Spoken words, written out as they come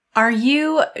Are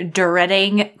you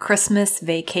dreading Christmas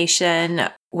vacation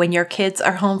when your kids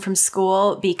are home from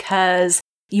school because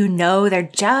you know they're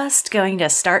just going to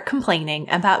start complaining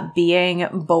about being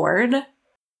bored?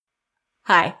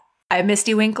 Hi, I'm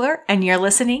Misty Winkler, and you're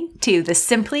listening to the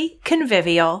Simply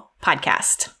Convivial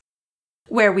podcast,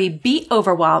 where we beat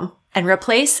overwhelm and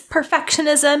replace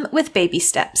perfectionism with baby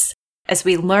steps as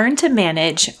we learn to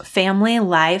manage family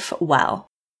life well.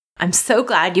 I'm so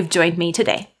glad you've joined me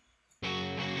today.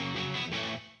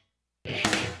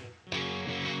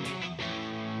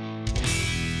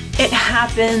 It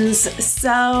happens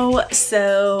so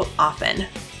often.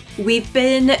 We've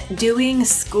been doing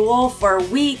school for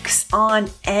weeks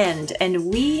on end, and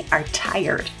we are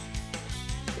tired.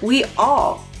 We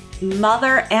all,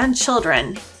 mother and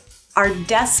children, are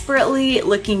desperately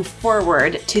looking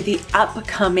forward to the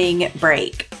upcoming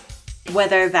break.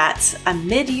 Whether that's a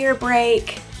mid-year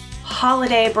break,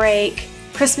 holiday break,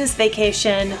 Christmas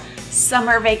vacation,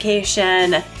 summer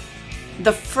vacation,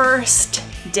 the first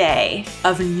day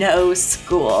of no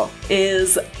school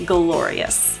is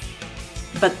glorious.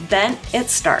 But then it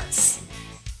starts.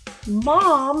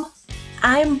 Mom,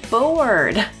 I'm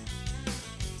bored.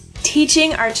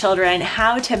 Teaching our children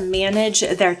how to manage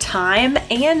their time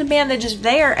and manage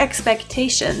their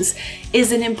expectations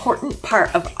is an important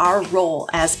part of our role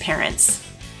as parents.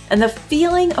 And the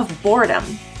feeling of boredom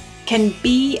can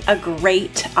be a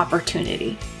great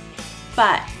opportunity,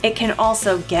 but it can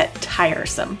also get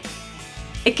tiresome.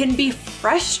 It can be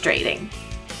frustrating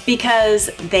because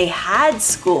they had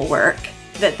schoolwork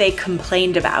that they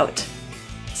complained about,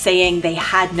 saying they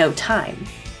had no time.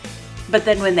 But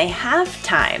then when they have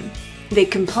time, they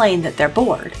complain that they're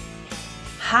bored.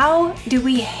 How do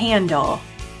we handle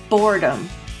boredom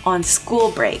on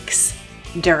school breaks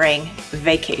during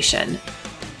vacation?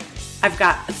 I've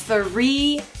got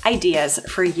 3 ideas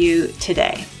for you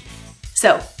today.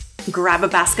 So grab a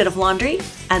basket of laundry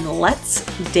and let's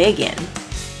dig in.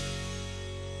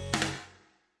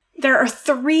 There are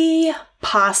 3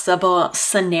 possible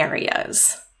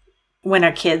scenarios when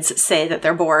our kids say that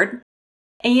they're bored,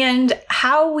 and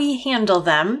how we handle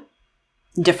them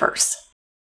differs.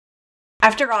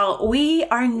 After all, we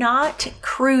are not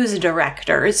cruise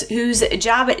directors whose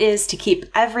job it is to keep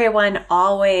everyone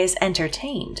always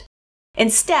entertained.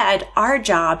 Instead, our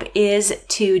job is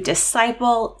to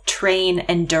disciple, train,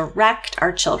 and direct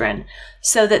our children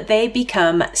so that they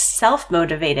become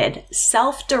self-motivated,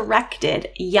 self-directed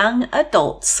young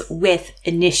adults with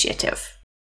initiative.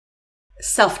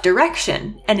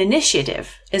 Self-direction and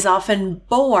initiative is often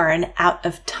born out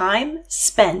of time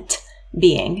spent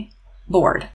being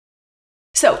bored.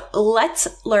 So let's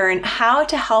learn how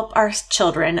to help our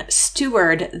children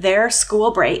steward their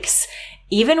school breaks,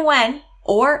 even when,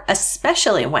 or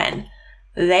especially when,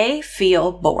 they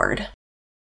feel bored.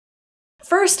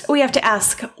 First, we have to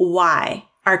ask why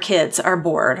our kids are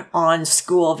bored on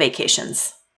school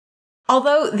vacations.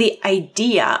 Although the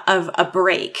idea of a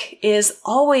break is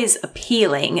always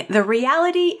appealing, the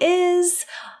reality is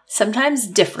sometimes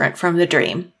different from the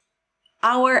dream.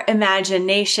 Our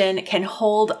imagination can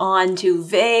hold on to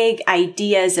vague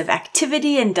ideas of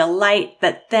activity and delight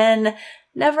that then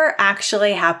never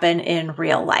actually happen in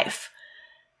real life.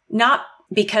 Not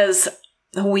because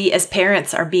we as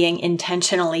parents are being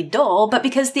intentionally dull, but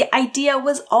because the idea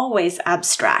was always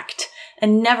abstract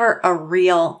and never a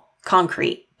real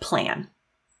concrete plan.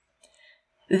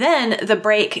 Then the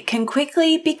break can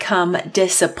quickly become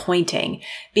disappointing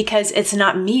because it's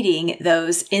not meeting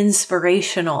those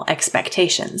inspirational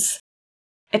expectations.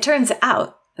 It turns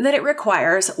out that it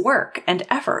requires work and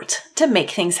effort to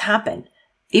make things happen,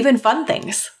 even fun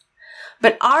things.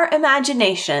 But our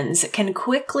imaginations can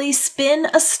quickly spin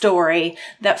a story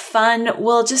that fun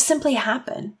will just simply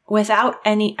happen without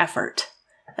any effort.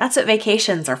 That's what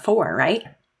vacations are for, right?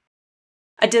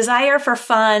 A desire for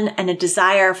fun and a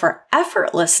desire for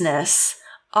effortlessness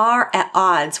are at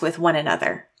odds with one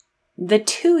another. The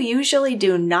two usually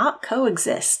do not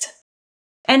coexist.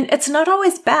 And it's not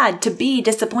always bad to be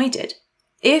disappointed.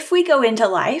 If we go into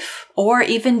life, or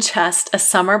even just a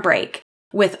summer break,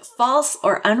 with false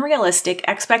or unrealistic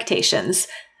expectations,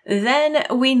 then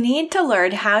we need to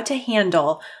learn how to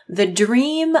handle the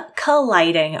dream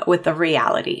colliding with the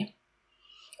reality.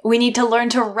 We need to learn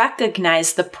to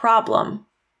recognize the problem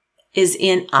is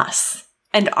in us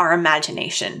and our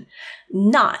imagination,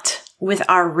 not with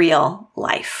our real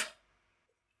life.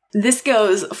 This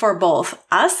goes for both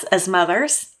us as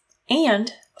mothers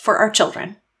and for our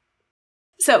children.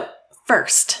 So,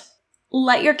 first,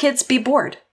 let your kids be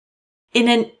bored. In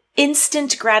an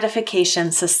instant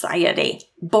gratification society,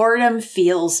 boredom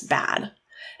feels bad.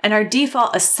 And our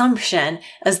default assumption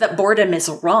is that boredom is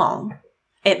wrong.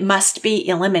 It must be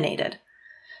eliminated.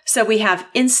 So we have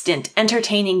instant,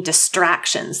 entertaining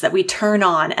distractions that we turn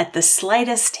on at the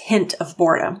slightest hint of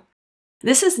boredom.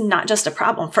 This is not just a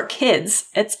problem for kids,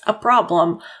 it's a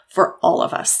problem for all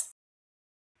of us.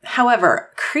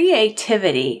 However,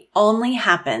 creativity only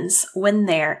happens when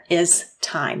there is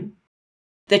time.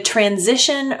 The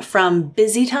transition from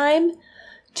busy time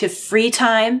to free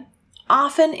time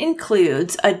often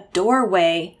includes a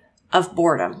doorway of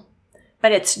boredom,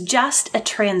 but it's just a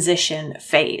transition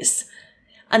phase.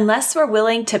 Unless we're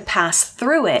willing to pass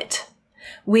through it,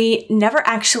 we never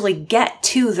actually get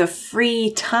to the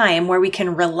free time where we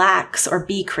can relax or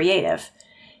be creative.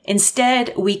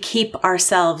 Instead, we keep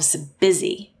ourselves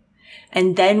busy,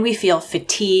 and then we feel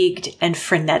fatigued and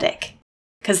frenetic,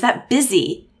 because that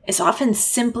busy is often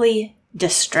simply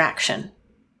distraction.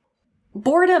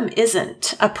 Boredom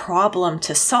isn't a problem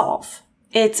to solve.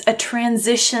 It's a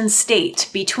transition state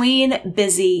between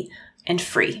busy and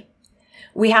free.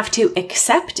 We have to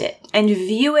accept it and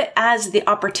view it as the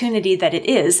opportunity that it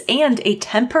is and a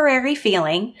temporary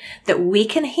feeling that we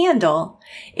can handle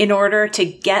in order to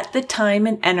get the time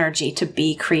and energy to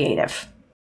be creative.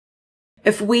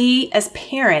 If we as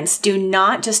parents do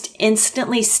not just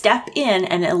instantly step in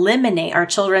and eliminate our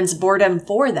children's boredom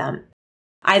for them,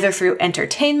 either through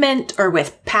entertainment or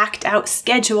with packed out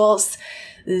schedules,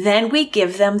 then we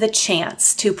give them the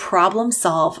chance to problem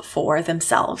solve for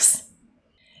themselves.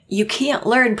 You can't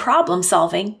learn problem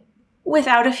solving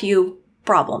without a few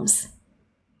problems.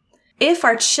 If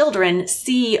our children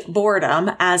see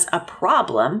boredom as a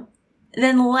problem,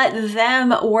 then let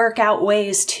them work out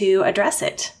ways to address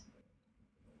it.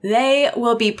 They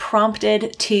will be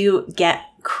prompted to get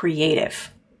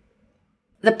creative.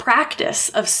 The practice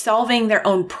of solving their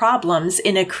own problems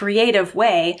in a creative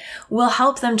way will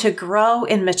help them to grow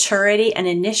in maturity and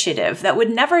initiative that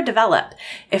would never develop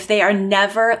if they are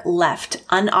never left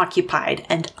unoccupied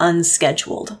and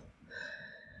unscheduled.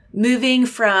 Moving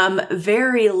from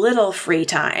very little free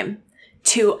time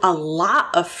to a lot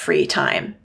of free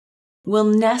time will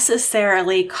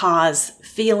necessarily cause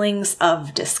feelings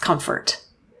of discomfort.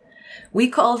 We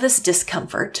call this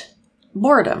discomfort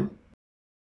boredom.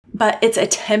 But it's a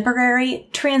temporary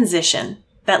transition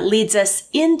that leads us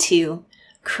into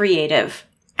creative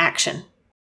action.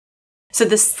 So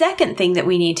the second thing that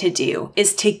we need to do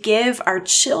is to give our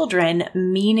children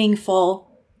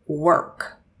meaningful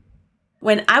work.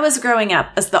 When I was growing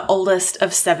up as the oldest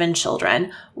of 7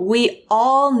 children, we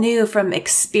all knew from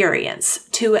experience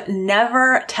to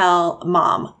never tell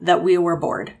mom that we were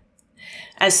bored.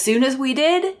 As soon as we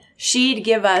did, she'd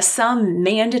give us some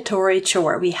mandatory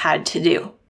chore we had to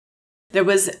do. There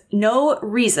was no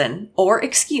reason or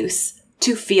excuse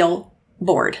to feel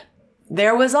bored.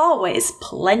 There was always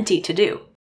plenty to do.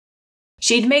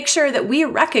 She'd make sure that we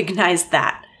recognized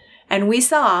that, and we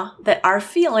saw that our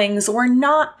feelings were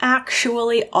not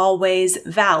actually always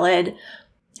valid,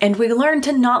 and we learned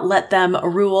to not let them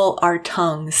rule our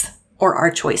tongues or our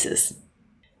choices.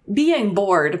 Being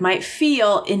bored might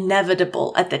feel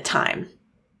inevitable at the time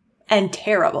and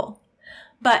terrible,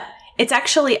 but it's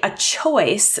actually a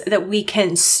choice that we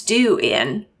can stew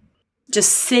in,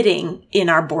 just sitting in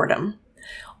our boredom.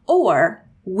 Or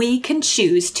we can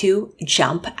choose to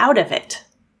jump out of it.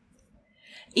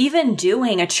 Even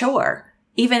doing a chore,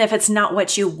 even if it's not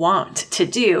what you want to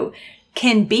do,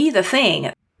 can be the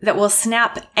thing that will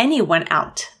snap anyone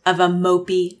out of a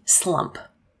mopey slump.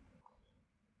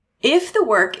 If the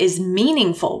work is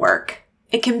meaningful work,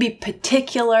 it can be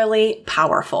particularly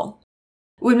powerful.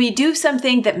 When we do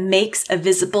something that makes a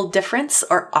visible difference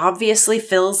or obviously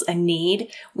fills a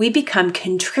need, we become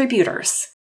contributors.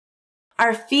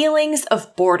 Our feelings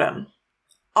of boredom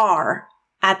are,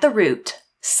 at the root,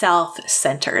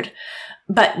 self-centered,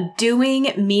 but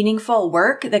doing meaningful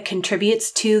work that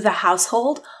contributes to the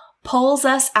household pulls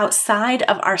us outside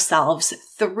of ourselves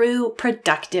through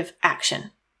productive action.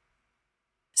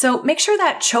 So make sure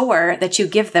that chore that you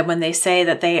give them when they say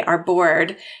that they are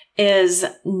bored is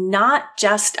not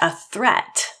just a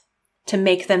threat to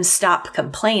make them stop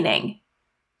complaining,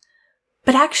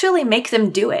 but actually make them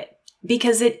do it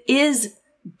because it is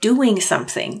doing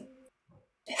something,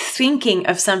 thinking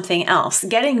of something else,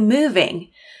 getting moving.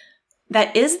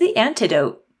 That is the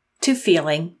antidote to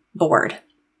feeling bored.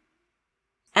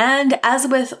 And as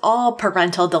with all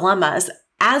parental dilemmas,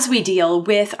 as we deal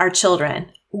with our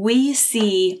children, we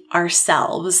see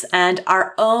ourselves and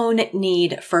our own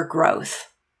need for growth.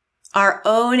 Our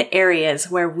own areas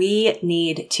where we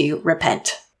need to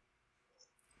repent.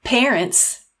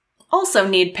 Parents also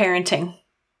need parenting.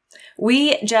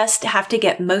 We just have to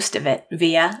get most of it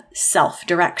via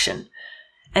self-direction.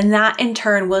 And that in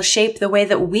turn will shape the way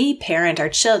that we parent our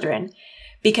children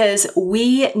because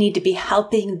we need to be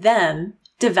helping them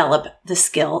develop the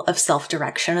skill of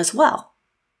self-direction as well.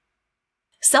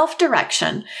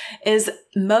 Self-direction is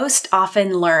most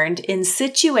often learned in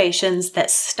situations that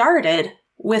started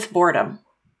with boredom.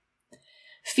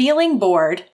 Feeling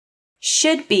bored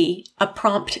should be a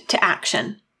prompt to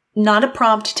action, not a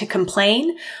prompt to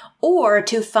complain or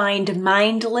to find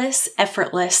mindless,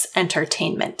 effortless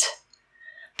entertainment.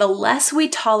 The less we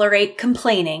tolerate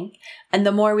complaining and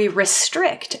the more we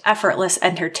restrict effortless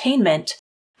entertainment,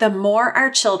 the more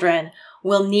our children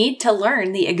will need to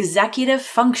learn the executive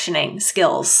functioning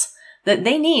skills that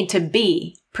they need to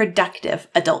be productive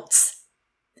adults.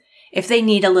 If they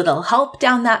need a little help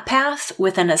down that path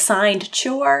with an assigned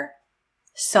chore,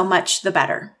 so much the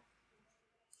better.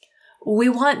 We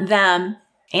want them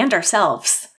and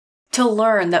ourselves to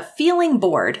learn that feeling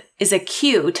bored is a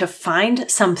cue to find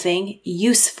something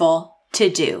useful to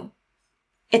do.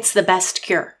 It's the best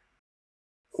cure.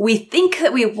 We think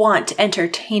that we want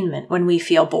entertainment when we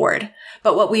feel bored,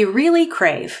 but what we really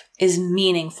crave is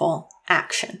meaningful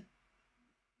action.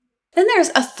 Then there's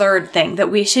a third thing that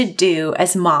we should do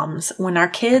as moms when our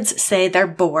kids say they're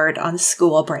bored on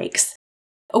school breaks.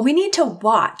 We need to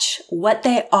watch what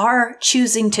they are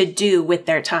choosing to do with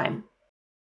their time.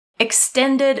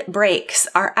 Extended breaks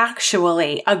are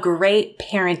actually a great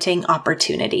parenting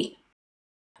opportunity.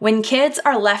 When kids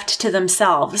are left to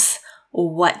themselves,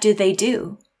 what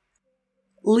do?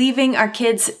 Leaving our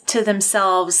kids to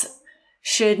themselves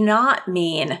should not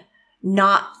mean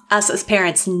not us as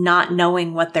parents not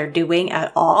knowing what they're doing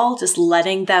at all, just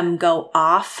letting them go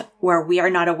off where we are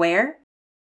not aware.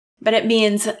 But it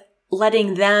means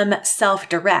letting them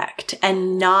self-direct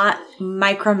and not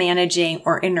micromanaging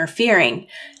or interfering,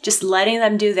 just letting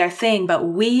them do their thing, but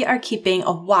we are keeping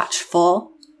a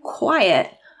watchful,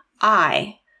 quiet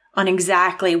eye on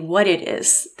exactly what it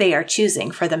is they are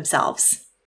choosing for themselves.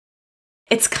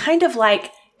 It's kind of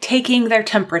like taking their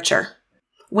temperature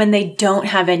when they don't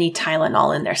have any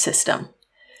Tylenol in their system.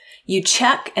 You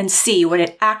check and see what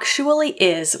it actually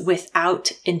is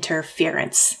without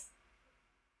interference.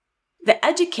 The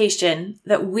education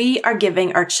that we are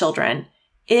giving our children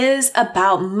is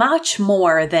about much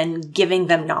more than giving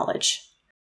them knowledge.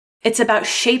 It's about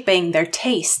shaping their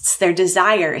tastes, their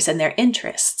desires, and their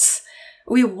interests.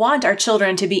 We want our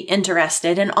children to be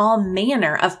interested in all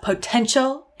manner of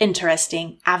potential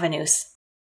interesting avenues.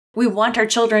 We want our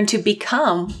children to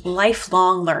become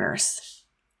lifelong learners.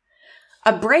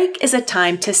 A break is a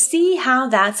time to see how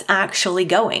that's actually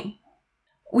going.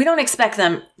 We don't expect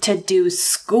them to do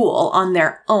school on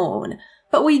their own,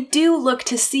 but we do look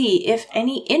to see if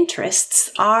any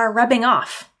interests are rubbing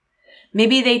off.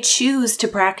 Maybe they choose to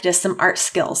practice some art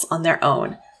skills on their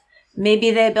own.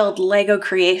 Maybe they build Lego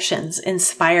creations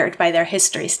inspired by their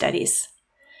history studies.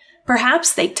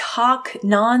 Perhaps they talk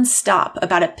nonstop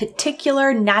about a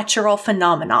particular natural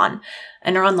phenomenon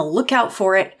and are on the lookout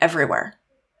for it everywhere.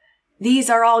 These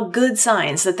are all good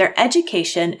signs that their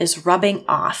education is rubbing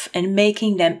off and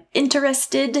making them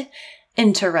interesting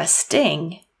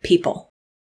people.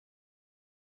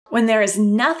 When there is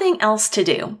nothing else to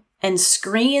do and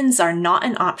screens are not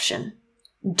an option,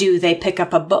 do they pick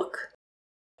up a book?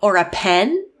 Or a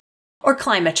pen? Or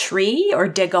climb a tree? Or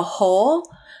dig a hole?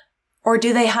 Or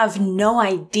do they have no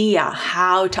idea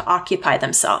how to occupy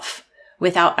themselves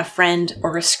without a friend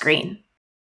or a screen?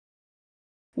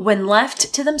 When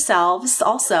left to themselves,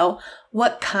 also,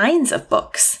 what kinds of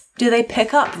books do they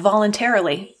pick up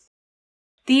voluntarily?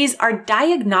 These are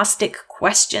diagnostic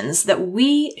questions that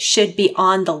we should be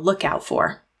on the lookout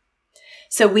for,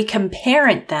 so we can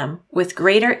parent them with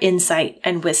greater insight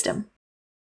and wisdom.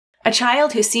 A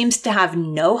child who seems to have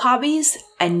no hobbies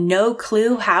and no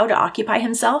clue how to occupy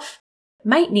himself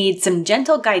might need some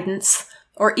gentle guidance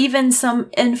or even some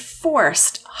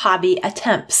enforced hobby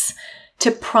attempts to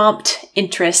prompt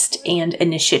interest and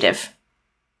initiative.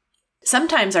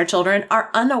 Sometimes our children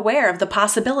are unaware of the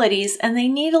possibilities and they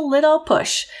need a little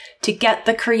push to get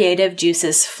the creative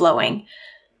juices flowing,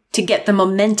 to get the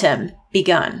momentum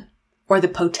begun, or the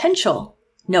potential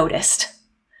noticed.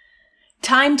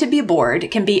 Time to be bored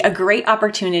can be a great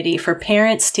opportunity for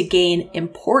parents to gain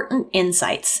important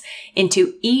insights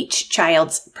into each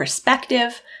child's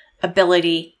perspective,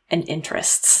 ability, and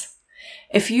interests.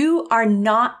 If you are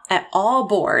not at all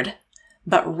bored,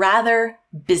 but rather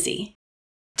busy,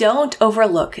 don't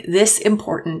overlook this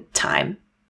important time.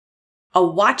 A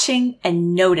watching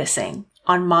and noticing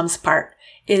on mom's part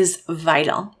is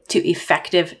vital to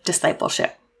effective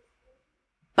discipleship.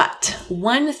 But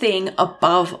one thing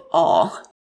above all,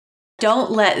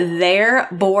 don't let their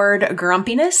bored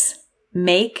grumpiness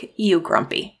make you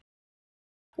grumpy.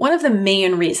 One of the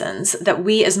main reasons that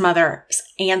we as mothers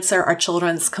answer our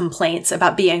children's complaints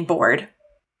about being bored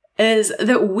is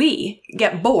that we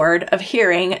get bored of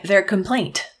hearing their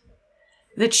complaint.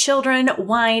 The children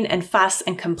whine and fuss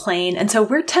and complain, and so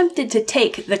we're tempted to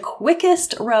take the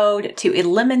quickest road to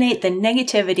eliminate the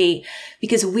negativity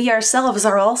because we ourselves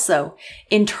are also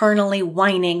internally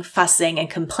whining, fussing,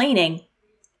 and complaining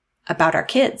about our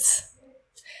kids.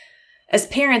 As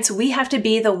parents, we have to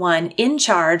be the one in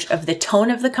charge of the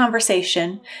tone of the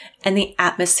conversation and the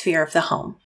atmosphere of the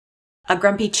home. A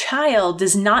grumpy child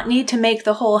does not need to make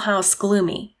the whole house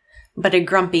gloomy, but a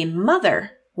grumpy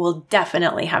mother will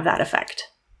definitely have that effect.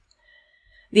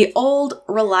 The old,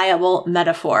 reliable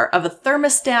metaphor of a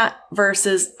thermostat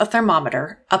versus a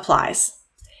thermometer applies.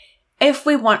 If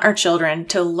we want our children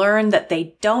to learn that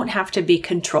they don't have to be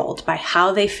controlled by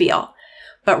how they feel,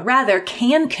 but rather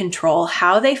can control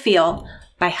how they feel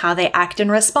by how they act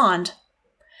and respond,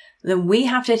 then we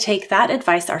have to take that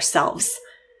advice ourselves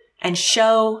and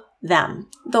show them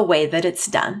the way that it's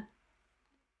done.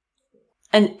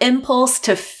 An impulse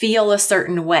to feel a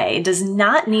certain way does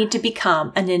not need to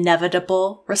become an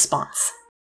inevitable response.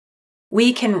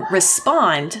 We can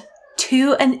respond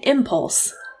to an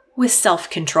impulse with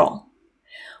self-control.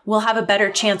 We'll have a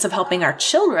better chance of helping our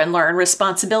children learn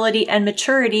responsibility and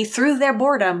maturity through their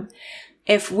boredom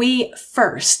if we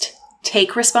first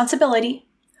take responsibility,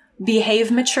 behave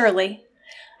maturely,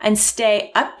 and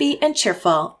stay upbeat and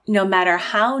cheerful no matter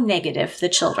how negative the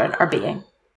children are being.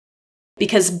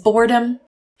 Because boredom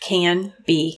can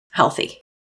be healthy.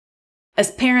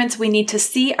 As parents, we need to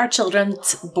see our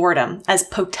children's boredom as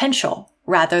potential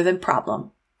rather than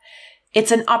problem.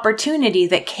 It's an opportunity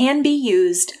that can be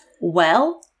used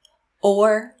well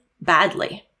or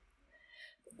badly.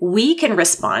 We can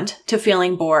respond to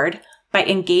feeling bored by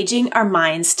engaging our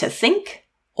minds to think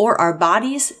or our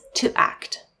bodies to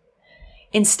act.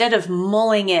 Instead of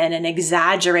mulling in and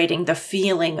exaggerating the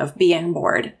feeling of being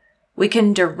bored, we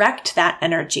can direct that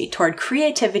energy toward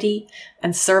creativity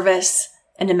and service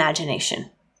and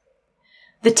imagination.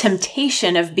 The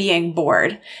temptation of being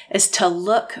bored is to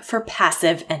look for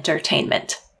passive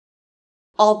entertainment.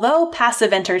 Although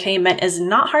passive entertainment is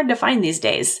not hard to find these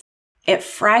days, it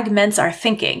fragments our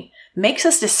thinking, makes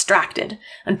us distracted,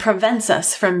 and prevents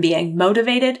us from being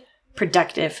motivated,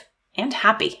 productive, and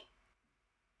happy.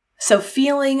 So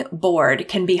feeling bored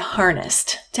can be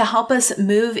harnessed to help us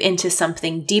move into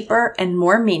something deeper and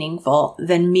more meaningful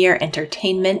than mere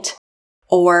entertainment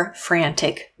or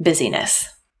frantic busyness.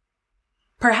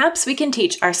 Perhaps we can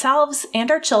teach ourselves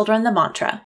and our children the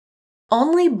mantra,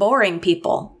 only boring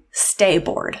people stay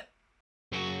bored.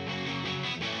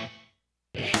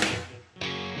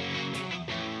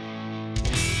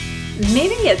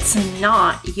 Maybe it's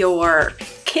not your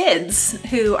kids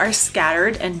who are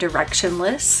scattered and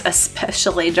directionless,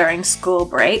 especially during school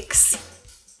breaks.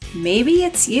 Maybe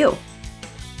it's you.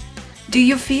 Do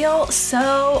you feel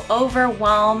so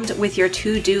overwhelmed with your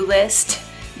to-do list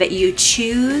that you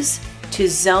choose to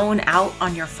zone out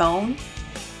on your phone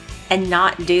and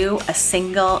not do a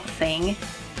single thing?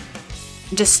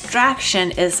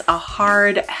 Distraction is a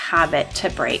hard habit to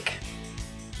break,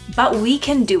 but we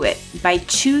can do it by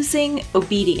choosing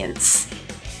obedience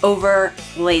over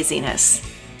laziness,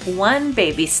 one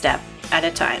baby step at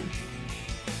a time.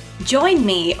 Join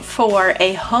me for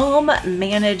a home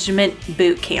management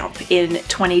boot camp in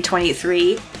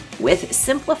 2023 with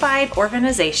Simplified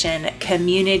Organization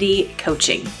Community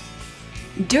Coaching.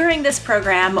 During this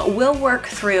program, we'll work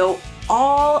through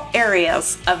all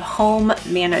areas of home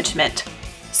management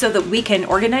so that we can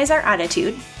organize our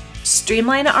attitude,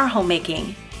 streamline our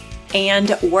homemaking,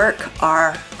 and work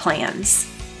our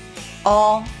plans,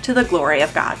 all to the glory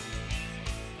of God.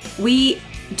 We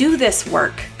do this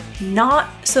work not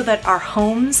so that our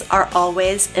homes are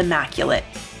always immaculate,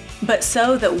 but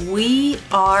so that we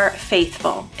are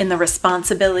faithful in the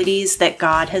responsibilities that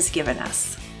God has given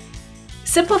us.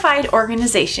 Simplified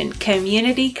Organization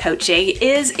Community Coaching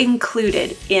is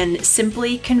included in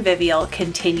Simply Convivial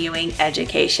Continuing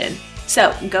Education.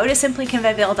 So go to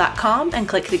simplyconvivial.com and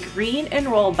click the green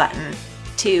enroll button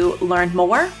to learn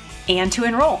more and to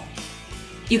enroll.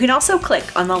 You can also click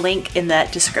on the link in the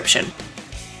description.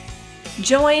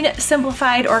 Join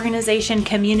Simplified Organization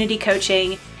Community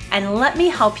Coaching and let me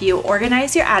help you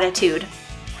organize your attitude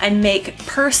and make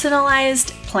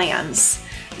personalized plans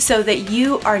so that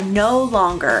you are no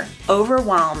longer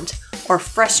overwhelmed or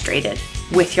frustrated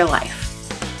with your life.